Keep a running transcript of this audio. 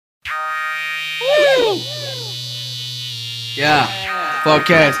Yeah,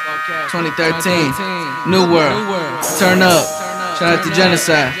 Forcast, 2013, New World, turn up, shout out to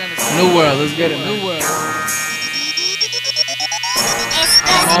Genocide, New World, let's get it, New World.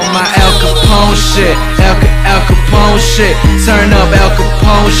 On my Al Capone shit, Al Capone shit, turn up Al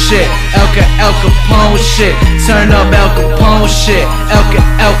Capone shit, Al Capone shit, turn up Al Capone shit, Al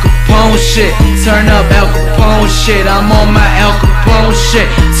Capone shit, turn up Al Capone shit, I'm on my Al Capone shit,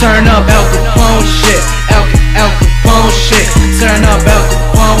 turn up Al Capone shit, Al Capone shit, turn up Al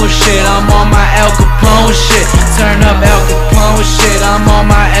Capone shit, I'm on my Al Capone shit, turn up Al Capone shit, I'm on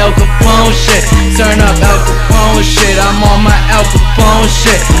my Al Capone shit, turn up Al Capone shit, I'm on my Al Capone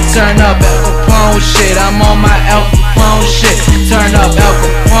shit, turn up Al Capone shit, I'm on my Al Capone shit, turn up Al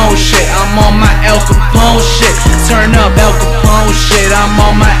Capone shit, I'm on my Al Capone shit, turn up Al Capone shit, I'm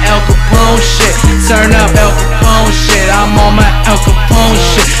on my Al Capone shit, turn up Al Capone shit, I'm on my Al Capone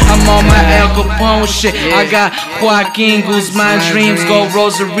shit, I'm on my Al Capone shit. I got Joaquin Guzman dreams, go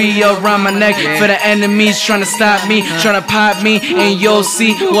Rosario around my neck for the enemies trying to stop me, trying to pop me, and you'll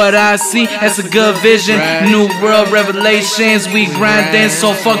see what I see. That's a good vision. New world revelations, we grinding,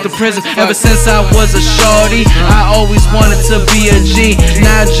 so fuck the prison. Ever since I was a shorty, I always wanted to be a G,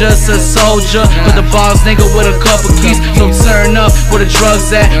 not just a soldier, but the boss nigga with a couple keys. So turn up where the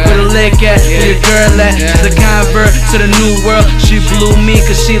drugs at, where the lick at, where your girl at. She's a convert to the new world. She blew me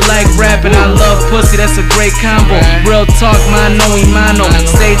cause she like rapping. I love pussy, that's a great combo. Real talk, mano y mano.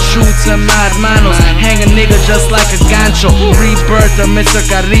 Stay true to my hermanos. Hang a nigga just like a gancho. Rebirth of Mr.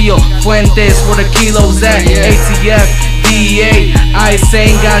 Carrillo Fuentes, where the kilos at. ATF, DEA, Ice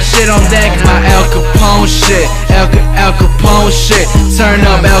ain't got shit on deck. My Al Capone shit, Al Capone shit, turn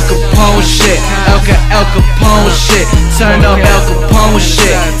up Al Capone shit, Al Capone shit, turn up Al Capone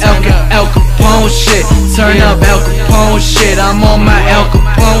shit, Al Capone shit, turn up Al Capone shit, I'm on my Al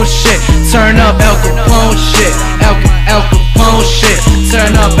Capone shit, turn up Al Capone shit, Al Capone shit,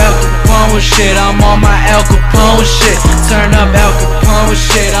 turn up Al Capone shit, I'm on my Al Capone shit, turn up Al Capone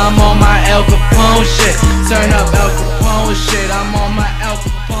shit, I'm on my Al Capone shit, turn up Al Capone shit, I'm on my Al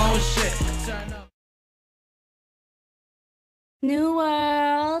Capone shit, turn up. New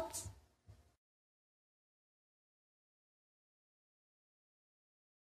World.